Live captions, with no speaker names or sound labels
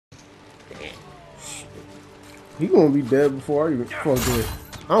He gonna be dead before I even fuck it.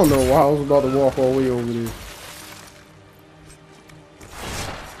 I don't know why I was about to walk all the way over there.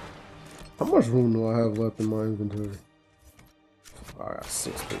 How much room do I have left in my inventory? I got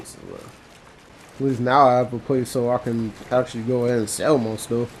 6 spaces left. At least now I have a place so I can actually go ahead and sell my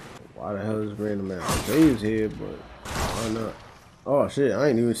stuff. Why the hell is random ass Dave's here? But why not? Oh shit, I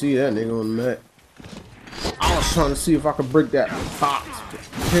ain't even see that nigga on the map. I was trying to see if I could break that box.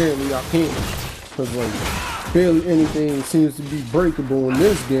 Apparently I can't. Cause like barely anything seems to be breakable in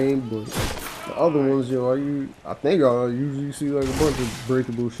this game, but the other ones, yo, I think I usually see like a bunch of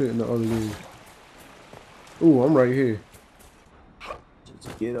breakable shit in the other games. Ooh, I'm right here.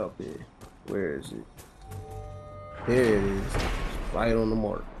 Just get up there. Where is it? There it is. Right on the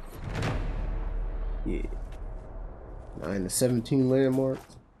mark. Yeah. 9 to 17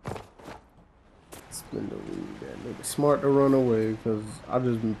 landmarks. Spin the weed. That nigga smart to run away because I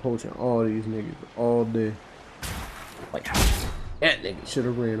just been poaching all these niggas all day. Like, that nigga should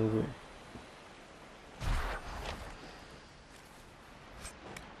have ran away.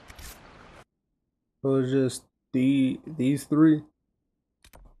 So it's just these 3.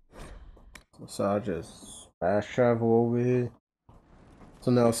 So I just fast travel over here. So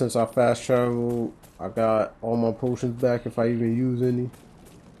now since I fast travel, I got all my potions back if I even use any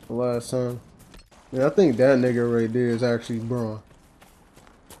the last time. And I think that nigga right there is actually Braun.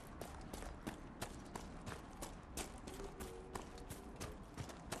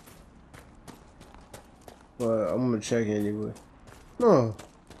 But I'm gonna check anyway. No.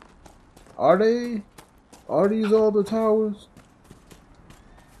 Are these all the towers?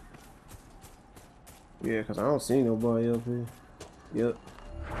 Yeah, cause I don't see nobody up here. Yep.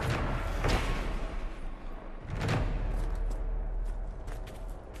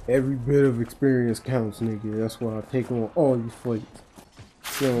 Every bit of experience counts, nigga. That's why I take on all these fights.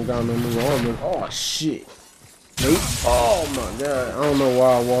 You don't got no new armor. Oh shit. Nope. Oh my god. I don't know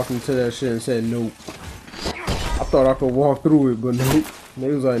why I walked into that shit and said nope. I thought I could walk through it, but nope. They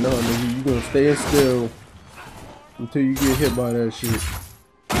was like, no, nigga, you gonna stay still until you get hit by that shit.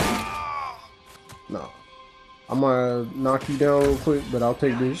 No. I might knock you down real quick, but I'll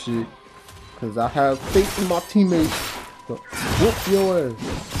take this shit. Cause I have faith in my teammates. So, whoop your ass.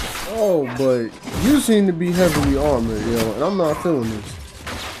 Oh, but you seem to be heavily armored, yo, and I'm not feeling this.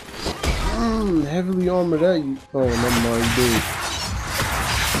 Heavily armored that you. Oh, never mind, he did.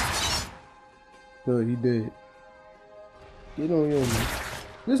 Good, he did. Get on your man.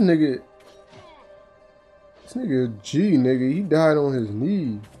 This nigga G, nigga, he died on his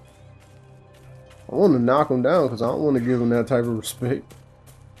knee. I want to knock him down because I don't want to give him that type of respect.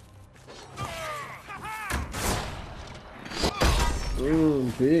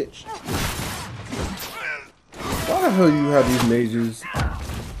 Bitch. Why the hell you have these mages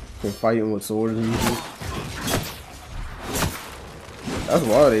and fighting with swords and shit? That's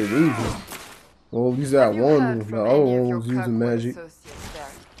why they losing. Well, at least that one, the other one was using magic.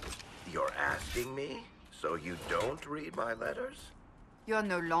 You're asking me? So you don't read my letters? You're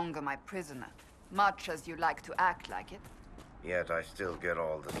no longer my prisoner, much as you like to act like it. Yet I still get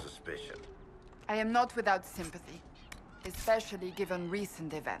all the suspicion. I am not without sympathy, especially given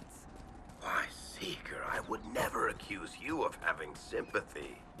recent events. Why, Seeker, I would never accuse you of having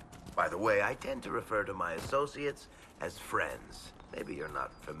sympathy. By the way, I tend to refer to my associates as friends. Maybe you're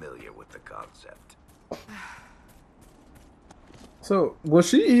not familiar with the concept. So, was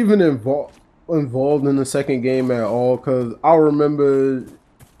she even involved in the second game at all? Because I remember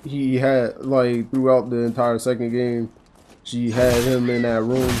he had, like, throughout the entire second game, she had him in that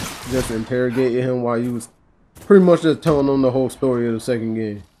room just interrogating him while he was pretty much just telling him the whole story of the second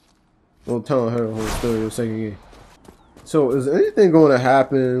game. Well, telling her the whole story of the second game. So, is anything going to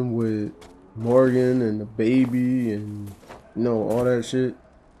happen with Morgan and the baby and, you know, all that shit?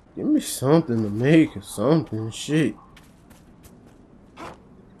 Give me something to make or something. Shit.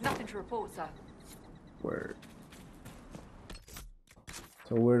 Nothing to report, sir. Word.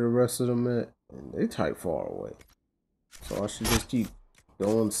 So where the rest of them at? And they type far away. So I should just keep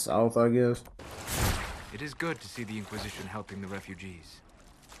going south, I guess. It is good to see the Inquisition helping the refugees.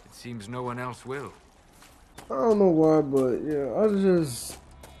 It seems no one else will. I don't know why, but yeah, I just,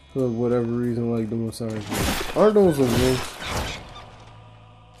 for whatever reason, like doing science. Aren't those the wolves?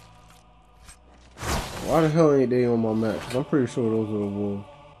 Why the hell ain't they on my map? 'Cause I'm pretty sure those are the wolves.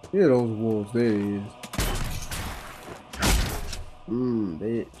 Yeah, those wolves. There it is.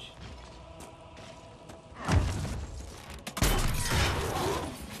 Bitch.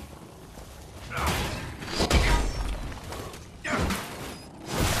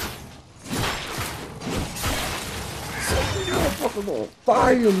 I'm on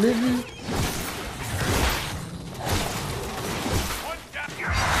fire, nigga.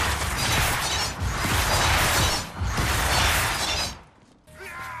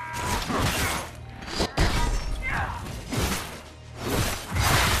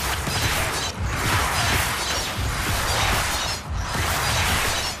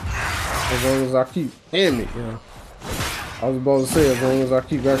 As long as I keep, damn it, yo. I was about to say, as long as I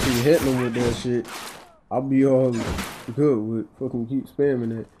keep actually hitting them with that shit, I'll be all good with fucking keep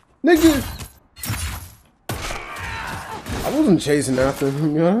spamming it. Nigga! I wasn't chasing after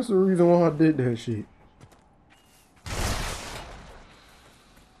him, yo. That's the reason why I did that shit.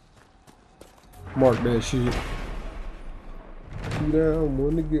 Mark that shit. 2 down,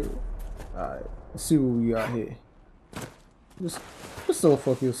 1 to go. Alright, let's see what we got here. Just don't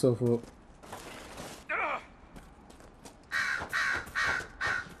fuck yourself up.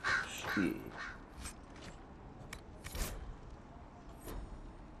 Shit.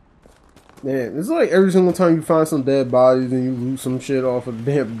 Man, it's like every single time you find some dead bodies and you loot some shit off of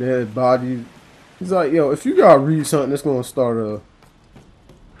damn dead bodies. It's like, yo, if you gotta read something, it's gonna start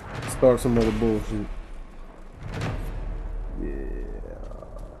some other bullshit. Yeah.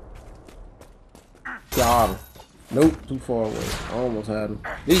 Got him. Nope, too far away. I almost had him.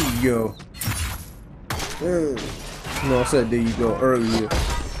 There you go. Yeah. No, I said there you go earlier.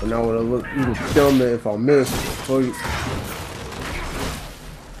 And I would have looked even dumber if I missed. For you.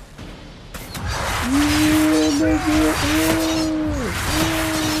 Yeah, nigga.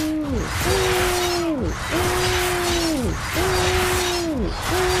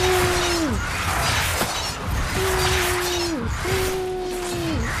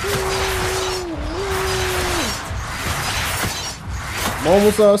 I'm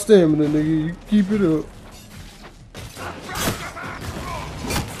almost out of stamina, nigga. You keep it up.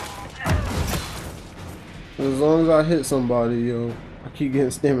 As long as I hit somebody, yo, I keep getting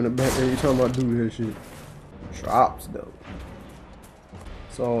stamina back every time I do that shit. Drops, though.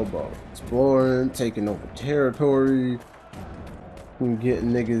 It's all about exploring, taking over territory,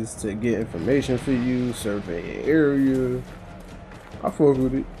 getting niggas to get information for you, survey an area. I fuck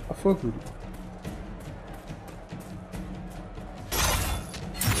with it. I fuck with it.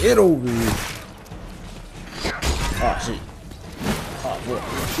 Get over here. Oh shit. Oh fuck.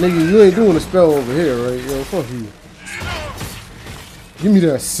 Nigga, you ain't doing a spell over here, right? Yo, fuck you. Give me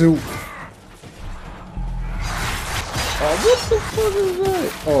that suit. Oh, what the fuck is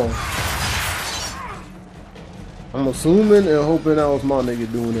that? Oh. I'm assuming and hoping that was my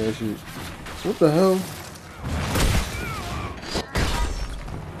nigga doing that shit. What the hell?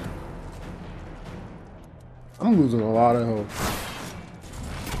 I'm losing a lot of health.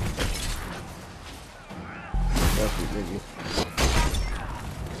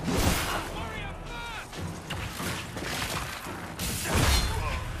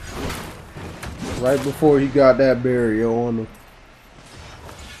 Right before he got that barrier on him.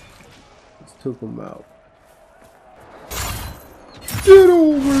 Just took him out. Get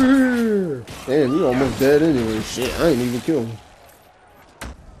over here! Damn, you almost dead anyway. Shit, I ain't even killed him.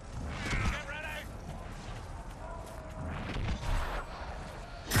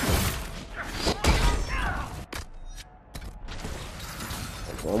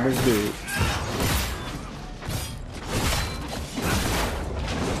 Almost dead.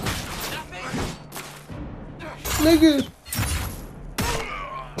 Nigga!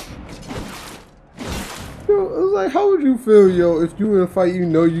 Yo, it's like, how would you feel, yo, if you in a fight you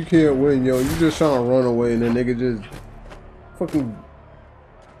know you can't win, yo, you just trying to run away and then nigga just fucking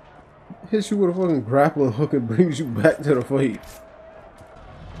hits you with a fucking grappling hook and brings you back to the fight.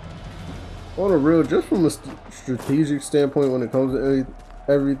 On the real, just from a strategic standpoint when it comes to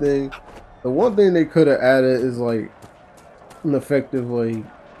everything, the one thing they could have added is like an effective like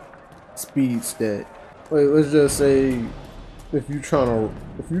speed stat. Like, let's just say if you trying to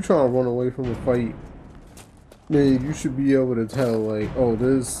run away from a fight, then you should be able to tell like, oh,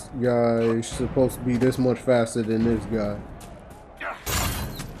 this guy is supposed to be this much faster than this guy.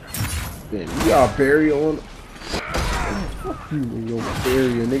 Damn, you got a barrier on. Oh, fuck you and your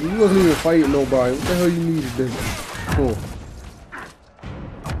barrier, nigga. You wasn't even fighting nobody. What the hell you needed then? Cool.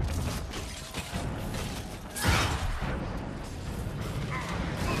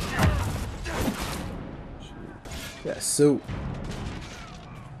 That suit.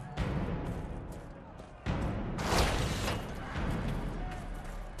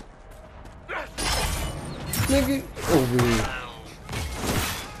 Nigga, over here.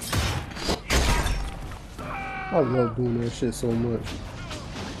 I love doing that shit so much.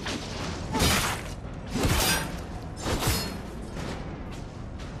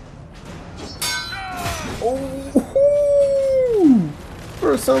 Oh,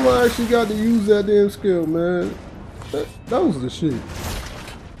 first time I actually got to use that damn skill, man. That was the shit.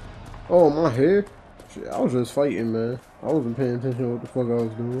 Oh, my head. Shit, I was just fighting, man. I wasn't paying attention to what the fuck I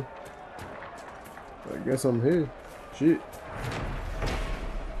was doing. I guess I'm here. Shit.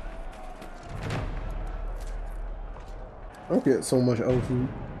 I get so much old food.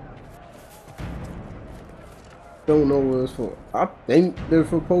 Don't know what it's for. I think they're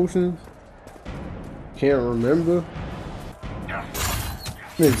for potions. Can't remember.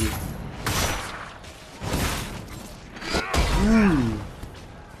 Nigga.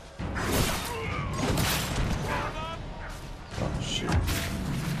 Oh shit.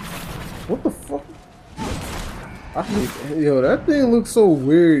 What the fuck? I hate, yo, that thing looks so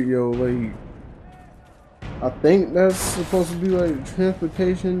weird, yo. Like, I think that's supposed to be like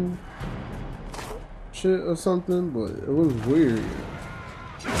transportation shit or something, but it looks weird.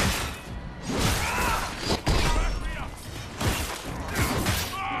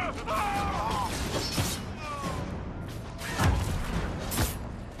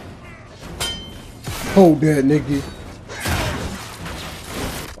 Hold that, nigga.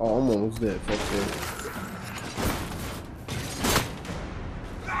 Oh, I'm almost dead. Fuck that.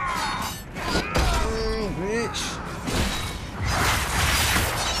 Bitch.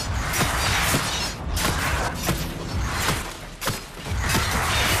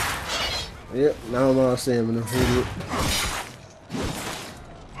 Yep, now I'm out of stamina. Hold it.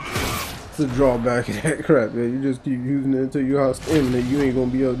 It's a drawback of that crap, man. You just keep using it until you're out of stamina. You ain't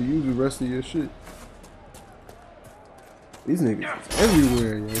gonna be able to use the rest of your shit. These niggas is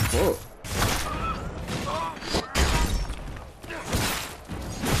everywhere, yo. Fuck.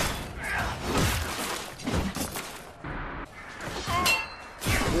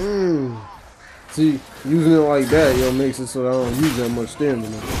 See, using it like that, yo, makes it so I don't use that much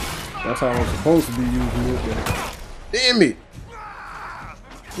stamina. That's how I'm supposed to be using it. But damn it!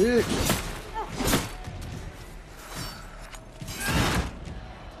 Bitch.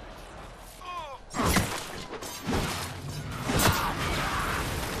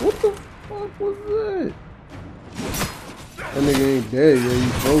 What the fuck was that? That nigga ain't dead, yo.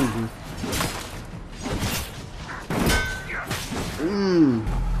 He's frozen.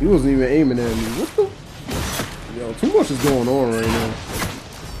 He wasn't even aiming at me. What the? Yo, too much is going on right now.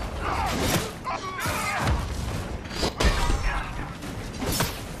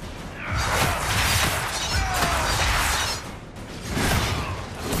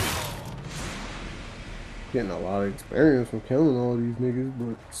 Getting a lot of experience from killing all these niggas,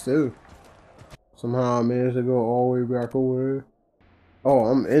 but still. Somehow I managed to go all the way back over there. Oh,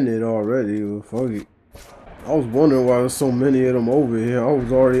 I'm in it already. Well, fuck it. I was wondering why there's so many of them over here. I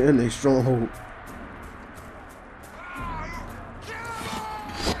was already in a stronghold.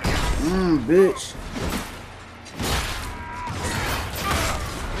 Bitch.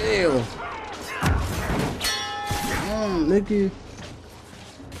 Damn. Nigga.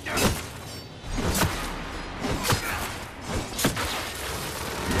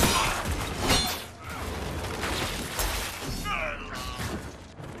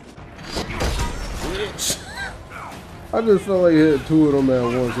 I just felt like hitting two of them at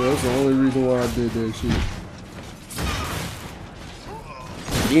once, so that's the only reason why I did that shit.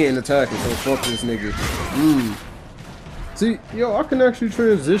 He ain't attacking, so fuck this nigga. See, yo, I can actually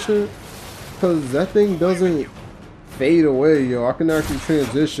transition, because that thing doesn't fade away, yo. I can actually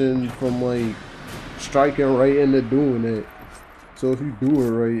transition from, like, striking right into doing it. So if you do it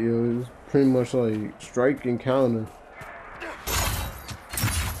right, yo, it's pretty much like strike and counter.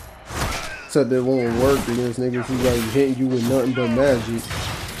 Except that won't work against niggas who like hitting you with nothing but magic.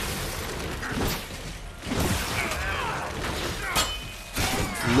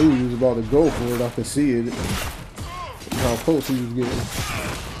 I knew he was about to go for it. I could see it. How close he was getting.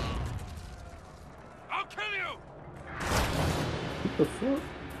 I'll kill you. What the fuck?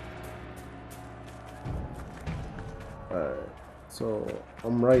 Alright, so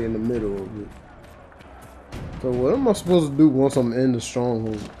I'm right in the middle of it. So what am I supposed to do once I'm in the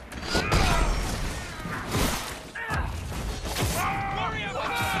stronghold?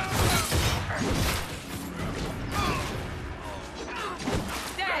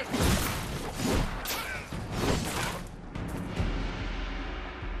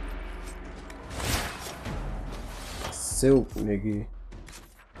 Silk, nigga.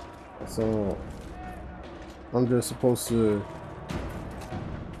 So I'm just supposed to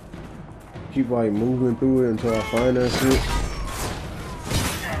keep like moving through it until I find that shit.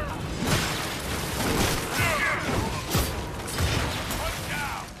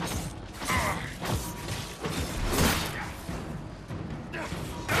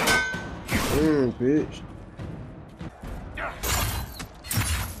 Bitch.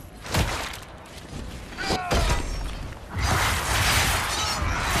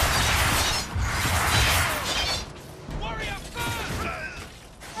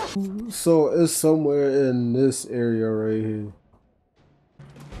 So it's somewhere in this area right here.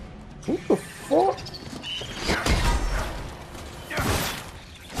 What the fuck?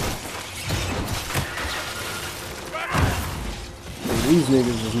 Man, these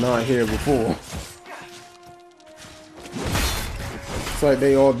niggas was not here before. It's like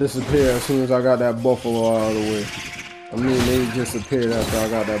they all disappeared as soon as I got that buffalo out of the way. I mean, they disappeared after I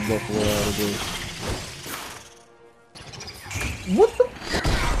got that buffalo out of the way. What the?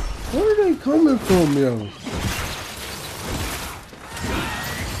 Where are they coming from, yo?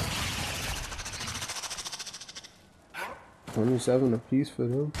 $27 a piece for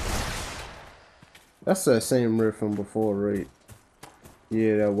them. That's that same riff from before, right?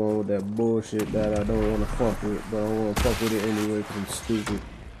 Yeah, that one with that bullshit that I don't want to fuck with, but I want to fuck with it anyway because I'm stupid.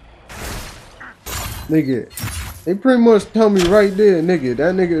 Nigga, they pretty much tell me right there, nigga,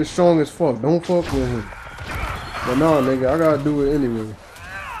 that nigga is strong as fuck. Don't fuck with him. But nah, nigga, I gotta do it anyway.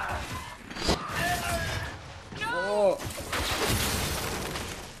 Oh.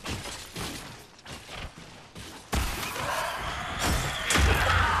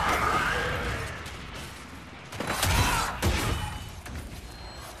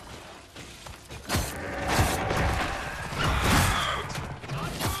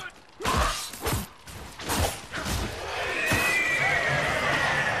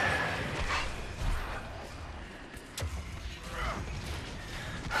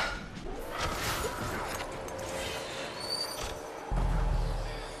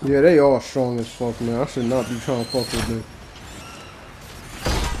 Yeah, they all strong as fuck, man. I should not be trying to fuck with them.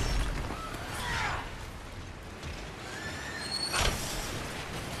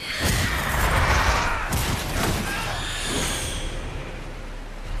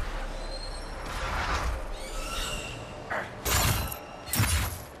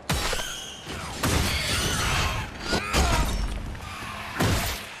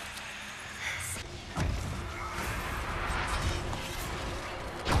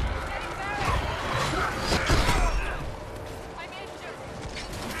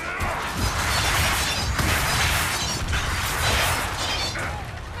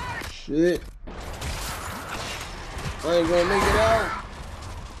 Shit. I ain't gonna make it out.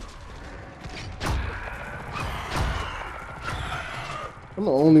 I'm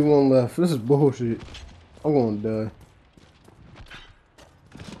the only one left. This is bullshit. I'm gonna die.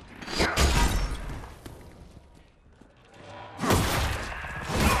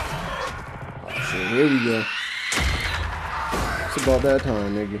 Oh shit, here we go. It's about that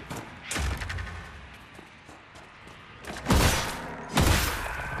time, nigga.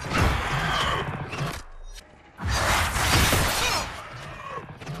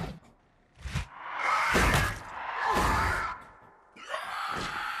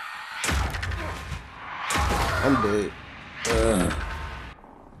 I'm dead.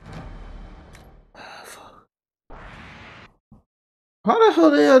 How the hell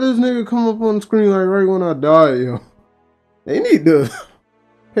they had this nigga come up on the screen like right when I died, yo? They need to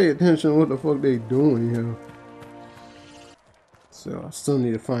pay attention to what the fuck they doing, yo. So I still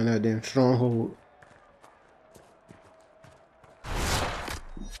need to find that damn stronghold.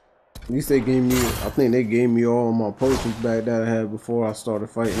 At least they gave me, I think they gave me all my potions back that I had before I started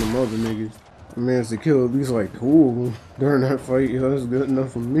fighting them other niggas. I managed to kill at least like 2 of them during that fight. Yo, that's good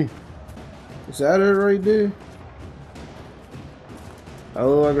enough for me. Is that it right there? That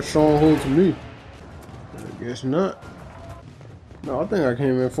look like a stronghold to me. I guess not. No, I think I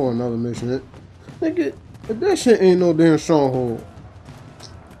came in for another mission. Nigga, if that shit ain't no damn stronghold,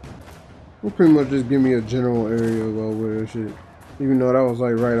 will pretty much just give me a general area about where that shit. Even though that was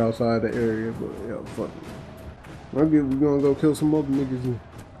like right outside the area, but yo, fuck it. Maybe we gonna go kill some other niggas.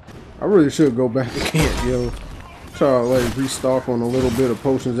 I really should go back to camp, yo. Try to like restock on a little bit of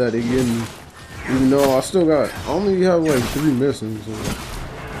potions that they give me. Even though I still got, I only have like 3 missing. So.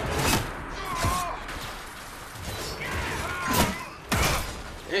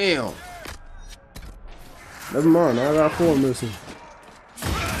 Damn. Never mind, I got 4 missing.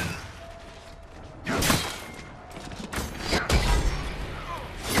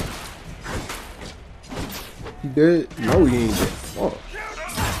 He dead? No, he ain't dead. Fuck.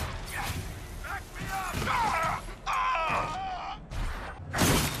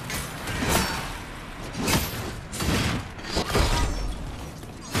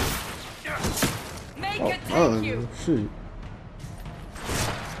 Oh, shit.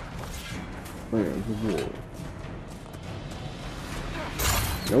 Man, good boy.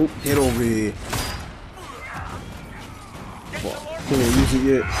 Nope, get over here. Fuck, can't use it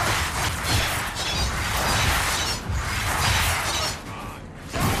yet.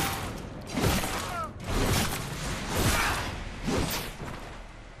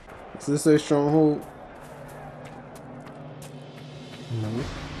 This this a stronghold? No,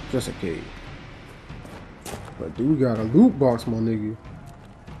 just a cave. But dude got a loot box, my nigga.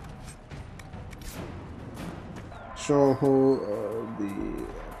 Stronghold of the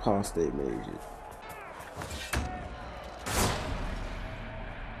apostate mages.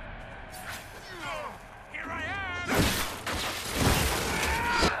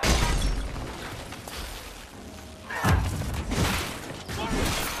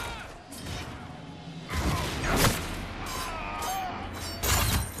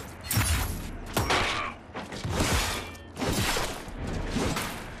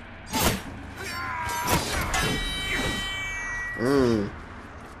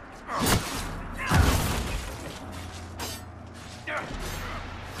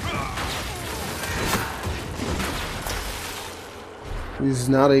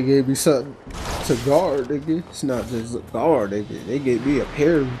 Now they gave me something to guard, nigga. It's not just a guard, nigga. They gave me a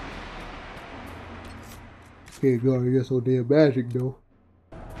parry. Can't guard against no damn magic though.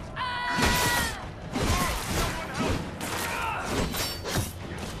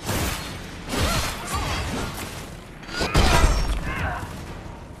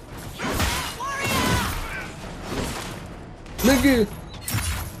 Nigga.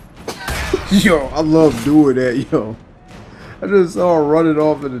 Yo, I love doing that, yo. I just saw her running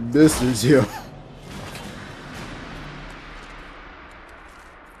off in the distance, yo.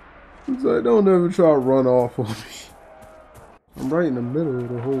 It's like, don't ever try to run off on me. I'm right in the middle of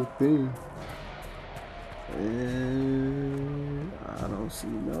the whole thing. And I don't see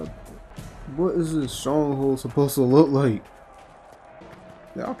nothing. What is this stronghold supposed to look like?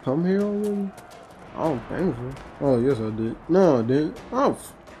 Did I come here already? I don't think so. Oh, yes I did. No, I didn't. Oh.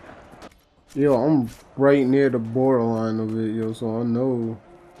 Yo, I'm right near the borderline of it, yo, so I know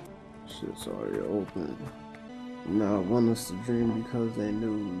shit's already open. Now I want us to dream because they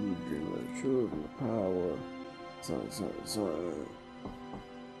knew we would dream of the truth and the power.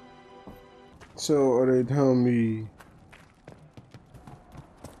 So are they telling me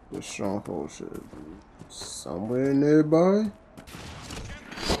the stronghold should be somewhere nearby?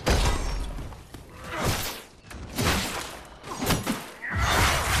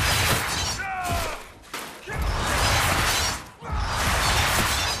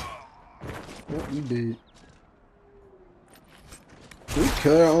 He did. Did he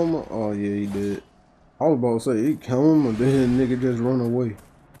kill that armor? Oh yeah, he did. I was about to say he kill him, and then the nigga just run away.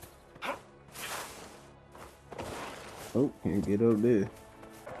 Oh, can't get up there.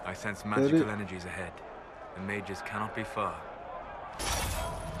 I sense magical energies ahead. The mages cannot be far.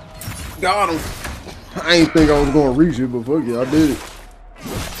 Got him. I ain't think I was gonna reach it, but fuck it, I did it.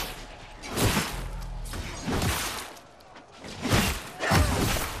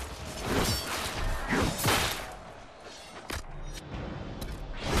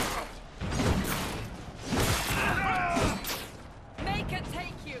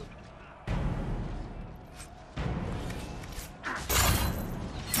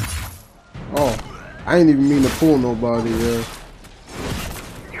 Oh, I ain't even mean to pull nobody, yeah.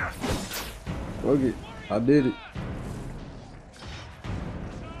 Fuck it, I did it.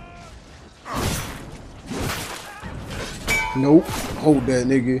 Nope, hold that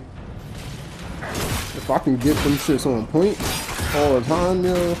nigga. If I can get them shits on point all the time,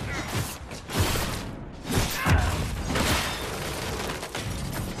 yo.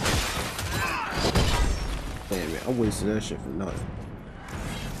 Damn it, I wasted that shit for nothing.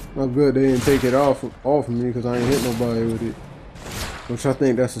 I'm good they didn't take it off of me because I ain't hit nobody with it. Which I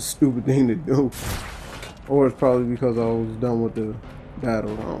think that's a stupid thing to do. Or it's probably because I was done with the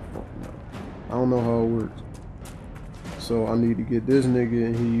battle. I don't fucking know. I don't know how it works. So I need to get this nigga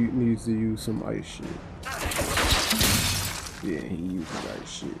and he needs to use some ice shit. Yeah, he uses ice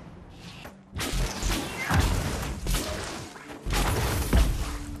shit.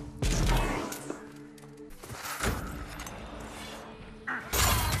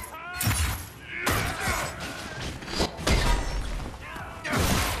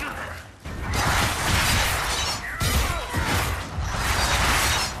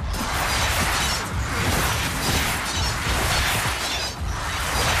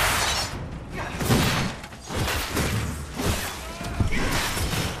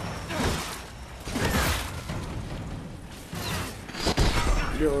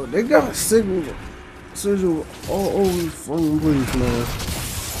 Yo, they got sigil all over the fucking place, man.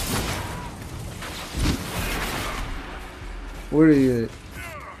 Where they at?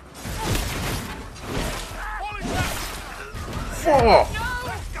 Fuck!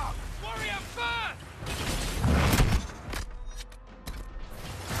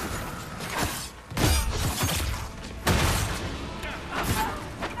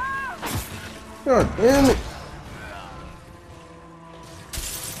 God damn it.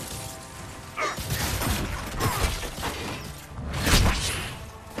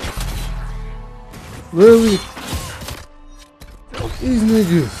 Really? Fuck these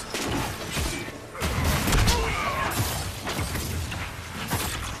niggas.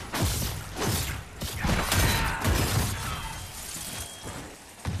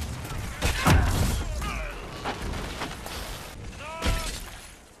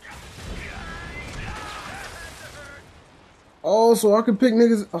 Oh, so I can pick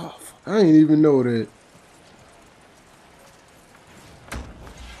niggas. Oh, fuck, I didn't even know that.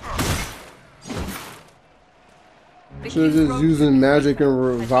 Should have just using magic and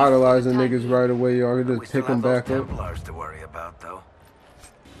revitalizing niggas right away. Y'all could We just still pick them have those back up. Templars to worry about, though.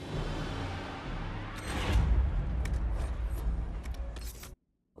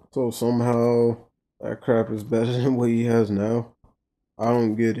 So somehow that crap is better than what he has now. I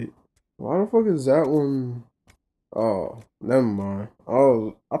don't get it. Why the fuck is that one? Oh, never mind.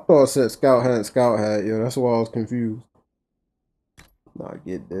 Oh, I thought it said scout hat and scout hat. Yo, that's why I was confused. Now I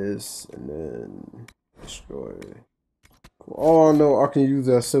get this and then destroy. Oh, I know I can use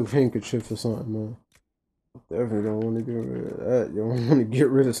that silk handkerchief or something, man. Definitely don't want to get rid of that. You don't want to get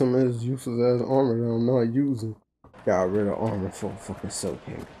rid of some of this useless ass armor that I'm not using. Got rid of armor for a fucking silk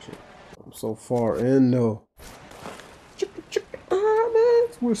handkerchief. I'm so far in though. Ah, man.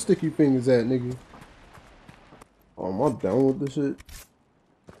 Where sticky fingers at, nigga? Oh, am I done with this shit?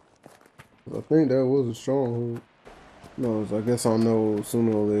 I think that was a stronghold. No, I guess I'll know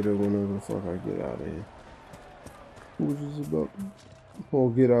sooner or later whenever the fuck I get out of here. Which is about I'll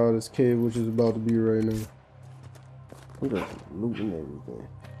get out of this cave, which is about to be right now. I'm just looting everything.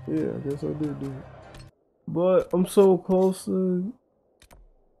 Yeah, I guess I did do it. But I'm so close to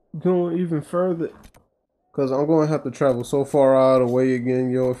going even further. Cause I'm gonna have to travel so far out of the way again,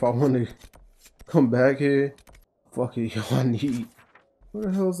 yo, if I wanna come back here. Fuck it, yo, I need. Where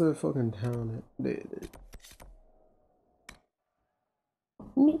the hell's that fucking town at? There it is.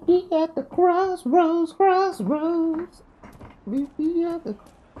 Meet me at the crossroads. Meet me at the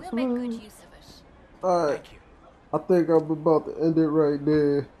crossroads. We'll make good use of it. Alright, I think I'm about to end it right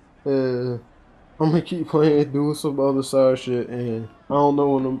there. I'm gonna keep playing, doing some other side shit, and I don't know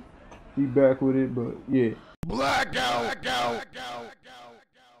when I'm be back with it, but yeah. Blackout!